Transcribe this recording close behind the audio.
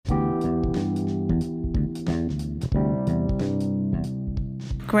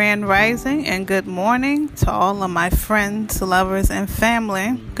Grand Rising and good morning to all of my friends, lovers, and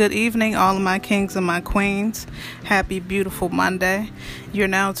family. Good evening, all of my kings and my queens. Happy, beautiful Monday. You're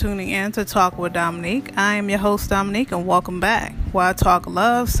now tuning in to Talk with Dominique. I am your host, Dominique, and welcome back, where I talk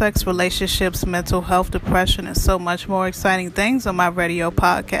love, sex, relationships, mental health, depression, and so much more exciting things on my radio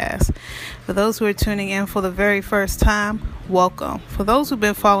podcast. For those who are tuning in for the very first time, welcome. For those who've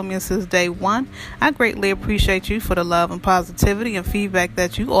been following me since day one, I greatly appreciate you for the love and positivity and feedback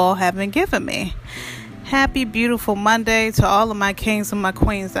that you all have been giving me. Happy, beautiful Monday to all of my kings and my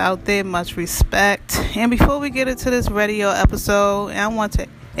queens out there. Much respect. And before we get into this radio episode, I want to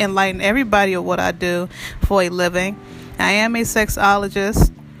enlighten everybody of what I do for a living. I am a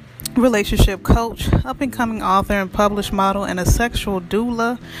sexologist, relationship coach, up-and-coming author and published model, and a sexual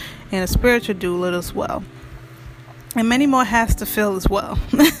doula and a spiritual doula as well. And many more hats to fill as well.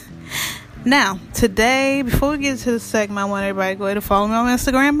 Now, today, before we get into the segment, I want everybody to go ahead and follow me on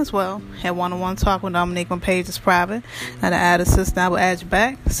Instagram as well. At 101 Talk with Dominique. My page is private. And to add assistant, I will add you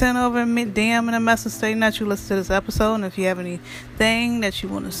back. Send over a DM and a message stating that you listen to this episode. And if you have anything that you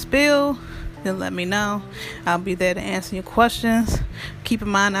want to spill, then let me know. I'll be there to answer your questions. Keep in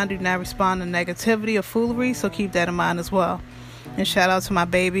mind, I do not respond to negativity or foolery, so keep that in mind as well. And shout out to my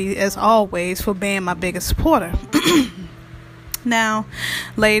baby, as always, for being my biggest supporter. Now,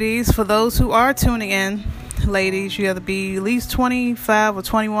 ladies, for those who are tuning in, ladies, you have to be at least 25 or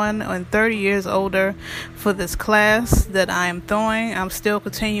 21 and 30 years older for this class that I am throwing. I'm still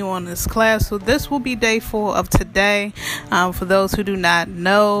continuing on this class, so this will be day 4 of today. For those who do not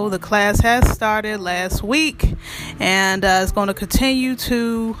know, the class has started last week, and it's going to continue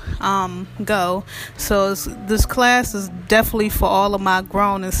to go. So this class is definitely for all of my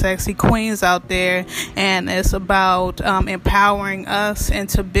grown and sexy queens out there, and it's about empowering us and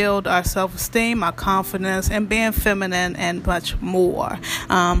to build our self-esteem, our confidence, and being feminine and much more.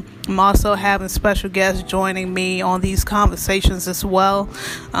 I'm also having special guests joining me on these conversations as well.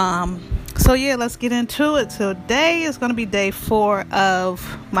 So yeah, let's get into it. Today is going to be day 4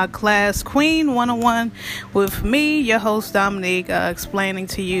 of my class, Queen 101, with me, your host Dominique, explaining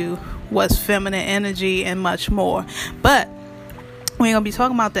to you what's feminine energy and much more. But we ain't going to be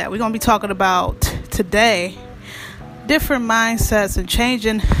talking about that. We're going to be talking about today different mindsets and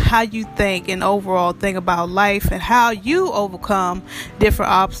changing how you think and overall think about life, and how you overcome different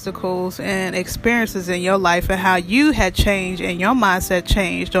obstacles and experiences in your life, and how you had changed and your mindset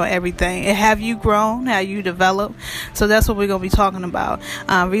changed on everything, and have you grown, how you developed. So that's what we're going to be talking about.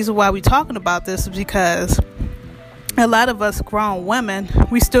 Reason why we're talking about this is because a lot of us grown women,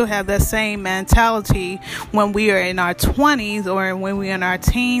 we still have that same mentality when we are in our 20s or when we're in our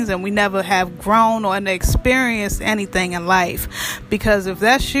teens, and we never have grown or experienced anything in life. Because if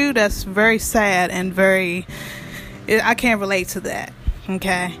that's you, that's very sad and I can't relate to that.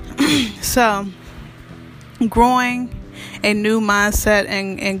 Okay. So growing a new mindset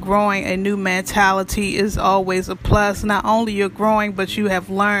and growing a new mentality is always a plus. Not only you're growing, but you have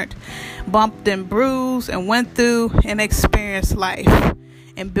learned, bumped and bruised, and went through and experienced life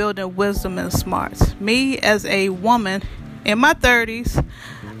and building wisdom and smarts. Me, as a woman in my 30s,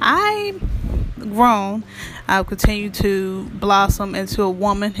 I'm grown. I've continued to blossom into a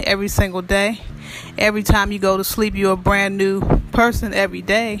woman every single day. Every time you go to sleep, you're a brand new person every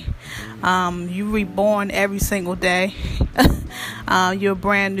day. You reborn every single day. You're a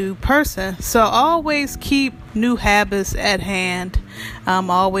brand new person. So always keep new habits at hand.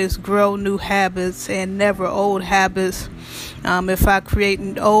 Always grow new habits and never old habits. If I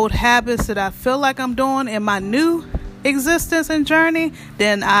create old habits that I feel like I'm doing in my new existence and journey,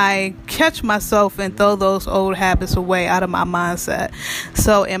 then I catch myself and throw those old habits away out of my mindset.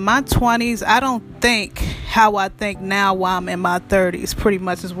 So in my 20s, I don't think how I think now while I'm in my 30s, pretty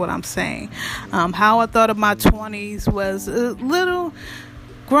much is what I'm saying. How I thought of my 20s was a little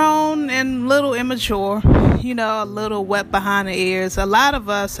grown and little immature, a little wet behind the ears. A lot of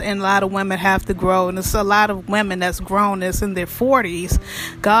us and a lot of women have to grow, and it's a lot of women that's grown that's in their 40s.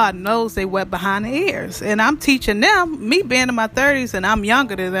 God knows they wet behind the ears, and I'm teaching them, me being in my 30s and I'm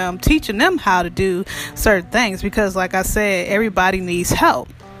younger than them, teaching them how to do certain things, because like I said, everybody needs help.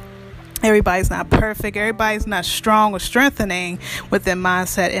 Everybody's not perfect. Everybody's not strong or strengthening with their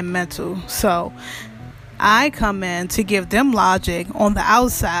mindset and mental. So I come in to give them logic on the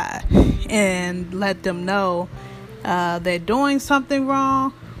outside and let them know they're doing something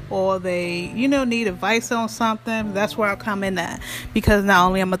wrong, or they, need advice on something. That's where I come in at, because not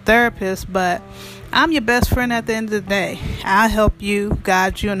only I'm a therapist, but I'm your best friend at the end of the day. I help you,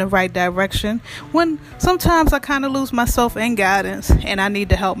 guide you in the right direction when sometimes I kind of lose myself in guidance and I need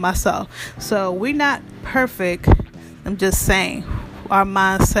to help myself. So we're not perfect. I'm just saying our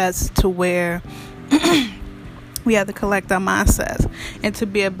mindsets to where we have to collect our mindsets and to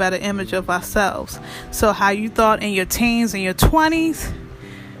be a better image of ourselves. So how you thought in your teens and your 20s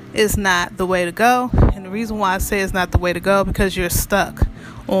is not the way to go. And the reason why I say it's not the way to go, because you're stuck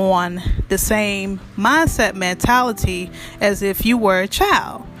on the same mindset mentality as if you were a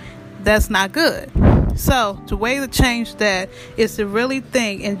child. That's not good. So the way to change that is to really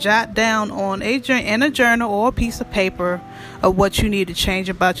think and jot down on in a journal or a piece of paper of what you need to change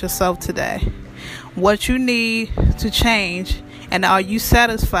about yourself today. What you need to change, and are you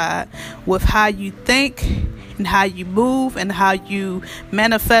satisfied with how you think and how you move and how you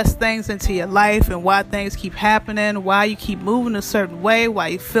manifest things into your life, and why things keep happening, why you keep moving a certain way, why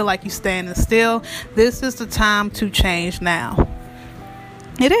you feel like you're standing still. This is the time to change now.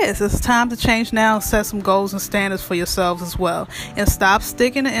 It is. It's time to change now. Set some goals and standards for yourselves as well, and stop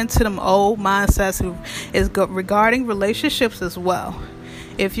sticking into them old mindsets regarding relationships as well.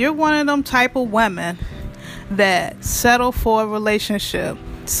 If you're one of them type of women that settle for a relationship,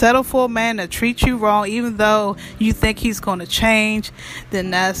 settle for a man that treats you wrong even though you think he's going to change,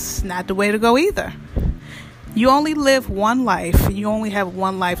 then that's not the way to go either. You only live one life, and you only have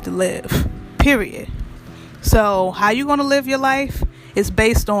one life to live, period. So how you going to live your life is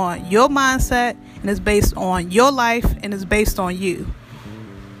based on your mindset, and it's based on your life, and it's based on you.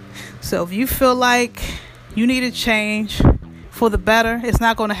 So if you feel like you need to change for the better, it's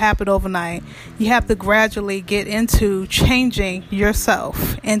not going to happen overnight. You have to gradually get into changing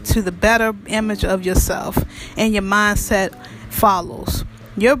yourself into the better image of yourself, and your mindset follows.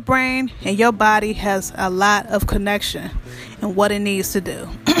 Your brain and your body has a lot of connection in what it needs to do.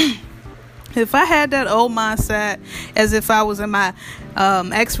 If I had that old mindset as if I was in my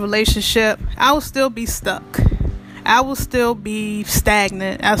ex relationship, I would still be stuck. I would still be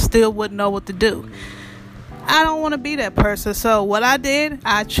stagnant. I still wouldn't know what to do. I don't want to be that person. So what I did,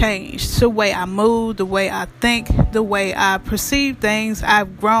 I changed the way I move, the way I think, the way I perceive things.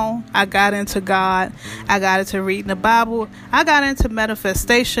 I've grown. I got into God. I got into reading the Bible. I got into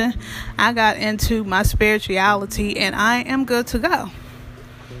manifestation. I got into my spirituality, and I am good to go.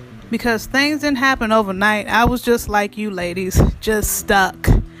 Because things didn't happen overnight. I was just like you ladies, just stuck,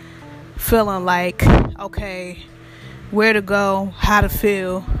 feeling like, okay, where to go, how to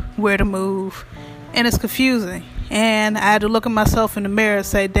feel, where to move. And it's confusing. And I had to look at myself in the mirror and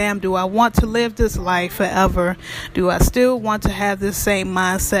say, damn, do I want to live this life forever? Do I still want to have this same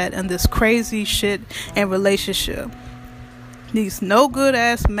mindset and this crazy shit in relationship? These no good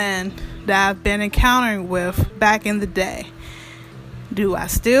ass men that I've been encountering with back in the day. Do I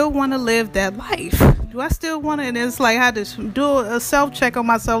still want to live that life? Do I still want to? And it's like I had to do a self-check on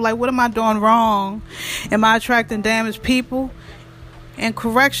myself. Like, what am I doing wrong? Am I attracting damaged people? And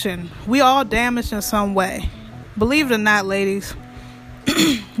correction, we all damaged in some way. Believe it or not, ladies,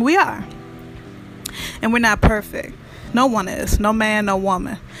 we are. And we're not perfect. No one is. No man, no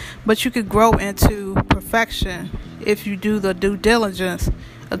woman. But you could grow into perfection if you do the due diligence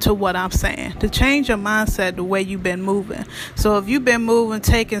to what I'm saying, to change your mindset the way you've been moving. So if you've been moving,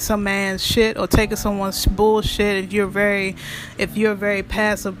 taking some man's shit or taking someone's bullshit, if you're a very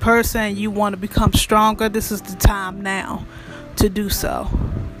passive person, you want to become stronger, this is the time now to do so.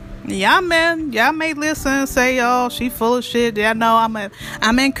 Y'all may listen and say, oh, she full of shit. Yeah, no,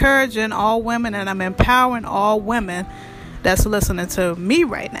 I'm encouraging all women, and I'm empowering all women that's listening to me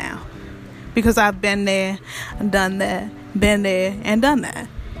right now, because I've been there and done that, been there and done that.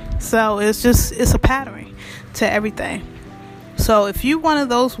 So it's a pattern to everything. So if you one of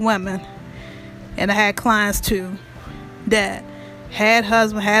those women, and I had clients too that had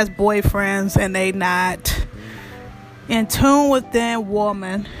husband, has boyfriends, and they not in tune with their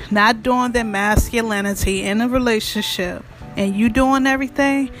woman, not doing their masculinity in a relationship, and you doing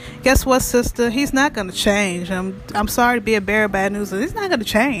everything, guess what, sister? He's not going to change. I'm sorry to be a bearer of bad news. He's not going to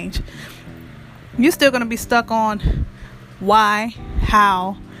change. You're still going to be stuck on why,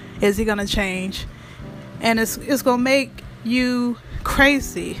 how is he going to change? And it's going to make you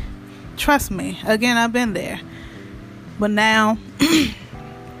crazy. Trust me. Again, I've been there. But now,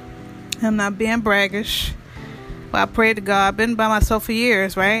 I'm not being braggish. But I pray to God. I've been by myself for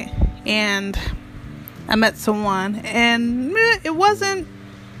years, right? And I met someone, and it wasn't,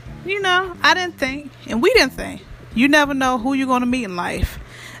 I didn't think, and we didn't think. You never know who you're going to meet in life.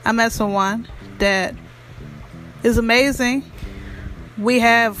 I met someone that is amazing. We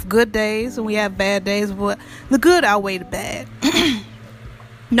have good days and we have bad days, but the good outweigh the bad.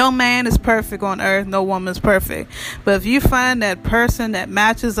 No man is perfect on earth. No woman is perfect. But if you find that person that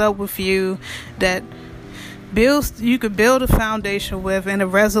matches up with you, that you could build a foundation with and a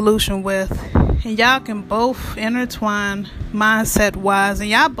resolution with, and y'all can both intertwine mindset wise, and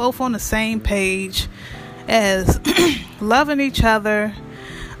y'all both on the same page as loving each other,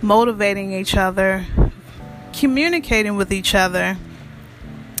 motivating each other, communicating with each other,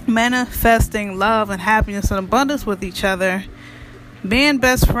 manifesting love and happiness and abundance with each other, being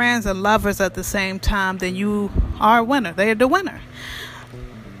best friends and lovers at the same time, then you are a winner. They're the winner.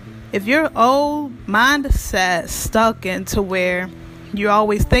 If your old mindset stuck into where you're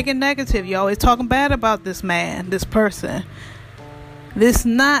always thinking negative, you're always talking bad about this man, this person, this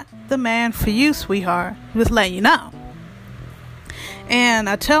not the man for you, sweetheart. Just letting you know. And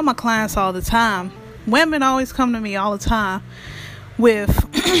I tell my clients all the time, women always come to me all the time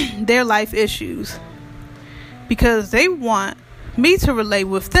with their life issues because they want me to relate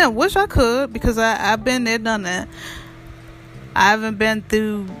with them, which I could, because I've been there, done that. I haven't been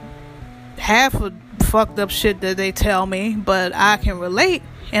through half of fucked up shit that they tell me, but I can relate,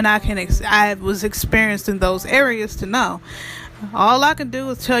 and I was experienced in those areas to know. All I can do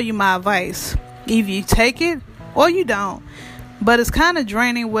is tell you my advice. Either you take it or you don't. But it's kind of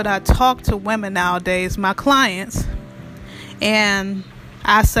draining when I talk to women nowadays, my clients, and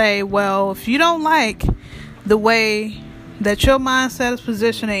I say, well, if you don't like the way that your mindset is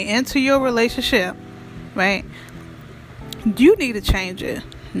positioning into your relationship, right, you need to change it.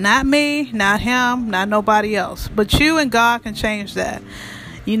 Not me, not him, not nobody else. But you and God can change that.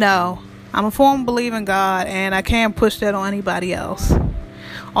 You know, I'm a firm believer in God, and I can't push that on anybody else.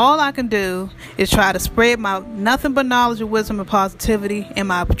 All I can do is try to spread my nothing but knowledge and wisdom and positivity and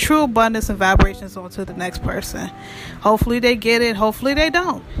my true abundance and vibrations onto the next person. Hopefully they get it. Hopefully they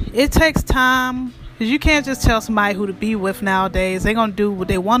don't. It takes time, because you can't just tell somebody who to be with nowadays. They're going to do what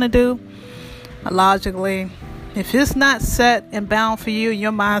they want to do. Logically, if it's not set and bound for you and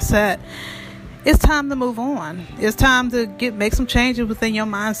your mindset, it's time to move on. It's time to make some changes within your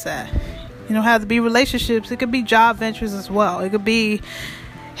mindset. You don't have to be relationships. It could be job ventures as well. It could be,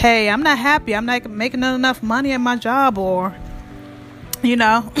 hey, I'm not happy. I'm not making enough money at my job, or, you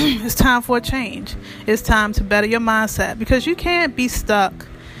know, it's time for a change. It's time to better your mindset, because you can't be stuck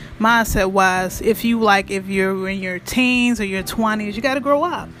mindset wise if you're in your teens or your 20s. You got to grow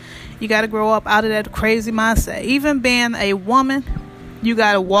up. You got to grow up out of that crazy mindset. Even being a woman, you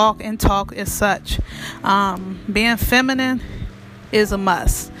got to walk and talk as such. Being feminine is a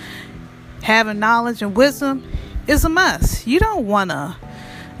must. Having knowledge and wisdom is a must. You don't want to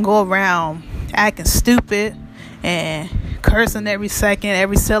go around acting stupid and cursing every second,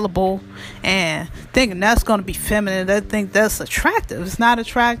 every syllable, and thinking that's going to be feminine. They think that's attractive. It's not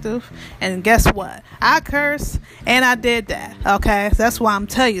attractive. And guess what? I curse, and I did that. Okay? That's why I'm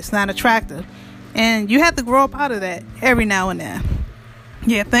telling you it's not attractive. And you have to grow up out of that every now and then.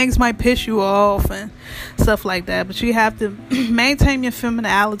 Yeah, things might piss you off and stuff like that, but you have to maintain your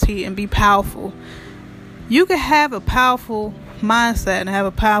femininity and be powerful. You can have a powerful mindset and have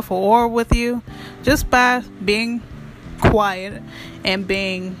a powerful aura with you just by being quiet and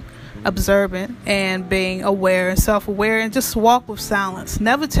being observant and being aware and self-aware, and just walk with silence.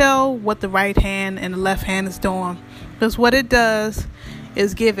 Never tell what the right hand and the left hand is doing, because what it does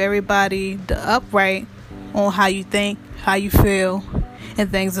is give everybody the upright on how you think, how you feel, and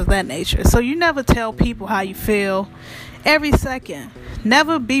things of that nature. So you never tell people how you feel every second.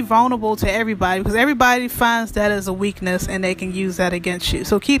 Never be vulnerable to everybody, because everybody finds that as a weakness and they can use that against you.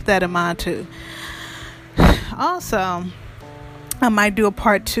 So keep that in mind too. Also, I might do a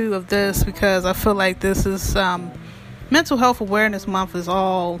part 2 of this, because I feel like this is Mental Health Awareness Month is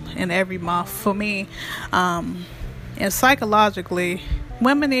all and every month for me. And psychologically,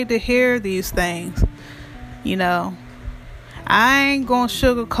 women need to hear these things. You know, I ain't gonna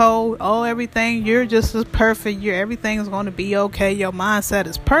sugarcoat everything. You're just as perfect. Everything is going to be okay. Your mindset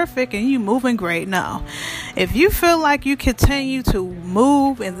is perfect and you moving great. No, if you feel like you continue to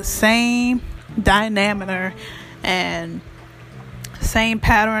move in the same dynamic and same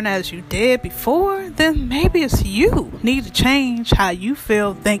pattern as you did before, then maybe it's you need to change how you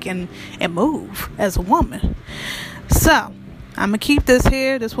feel, think, and move as a woman. So I'm gonna keep this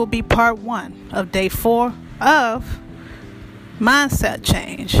here. This will be part 1 of day 4 of mindset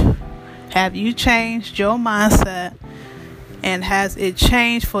change. Have you changed your mindset, and has it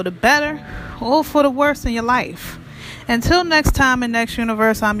changed for the better or for the worse in your life? Until next time in Next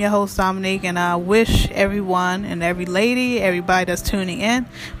Universe, I'm your host Dominique, and I wish everyone and every lady, everybody that's tuning in,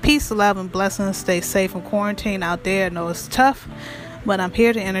 peace, love, and blessings. Stay safe in quarantine out there. I know it's tough, but I'm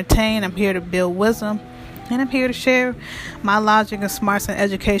here to entertain. I'm here to build wisdom, and I'm here to share my logic and smarts and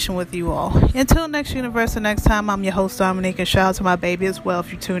education with you all. Until Next Universe and next time, I'm your host Dominique, and shout out to my baby as well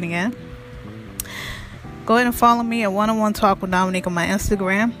if you're tuning in. Go Go ahead and follow me at One-on-One Talk with Dominique on my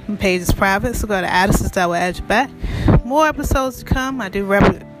Instagram. My page is private, so go to Addison's that will add you back. More episodes to come. I do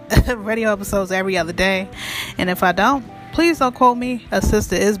radio episodes every other day. And if I don't, please don't quote me. A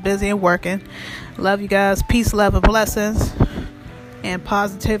sister is busy and working. Love you guys. Peace, love, and blessings. And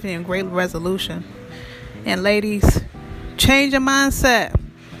positivity and great resolution. And ladies, change your mindset.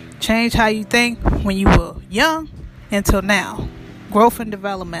 Change how you think when you were young until now. Growth and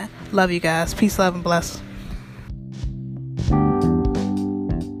development. Love you guys. Peace, love, and blessings.